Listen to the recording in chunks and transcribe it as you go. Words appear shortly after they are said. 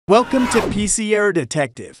Welcome to PC Error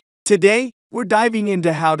Detective. Today, we're diving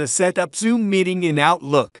into how to set up Zoom meeting in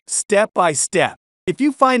Outlook, step by step. If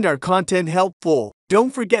you find our content helpful,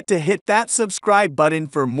 don't forget to hit that subscribe button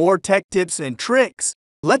for more tech tips and tricks.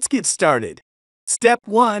 Let's get started. Step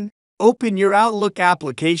 1. Open your Outlook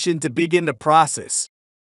application to begin the process.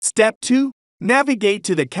 Step 2. Navigate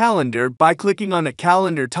to the calendar by clicking on the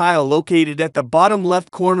calendar tile located at the bottom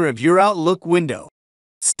left corner of your Outlook window.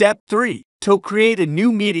 Step 3. To create a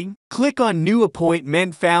new meeting, click on New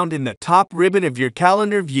Appointment found in the top ribbon of your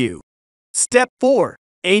calendar view. Step 4.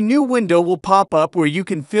 A new window will pop up where you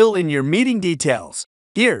can fill in your meeting details.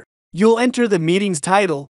 Here, you'll enter the meeting's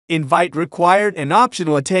title, invite required and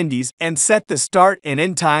optional attendees, and set the start and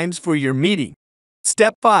end times for your meeting.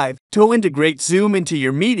 Step 5. To integrate Zoom into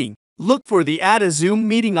your meeting, look for the Add a Zoom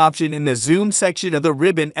Meeting option in the Zoom section of the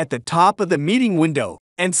ribbon at the top of the meeting window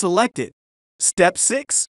and select it. Step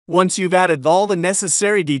 6. Once you've added all the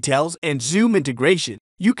necessary details and Zoom integration,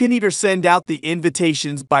 you can either send out the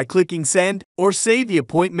invitations by clicking Send or save the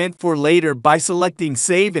appointment for later by selecting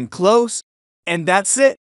Save and Close. And that's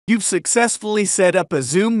it! You've successfully set up a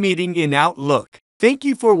Zoom meeting in Outlook. Thank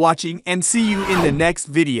you for watching and see you in the next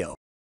video.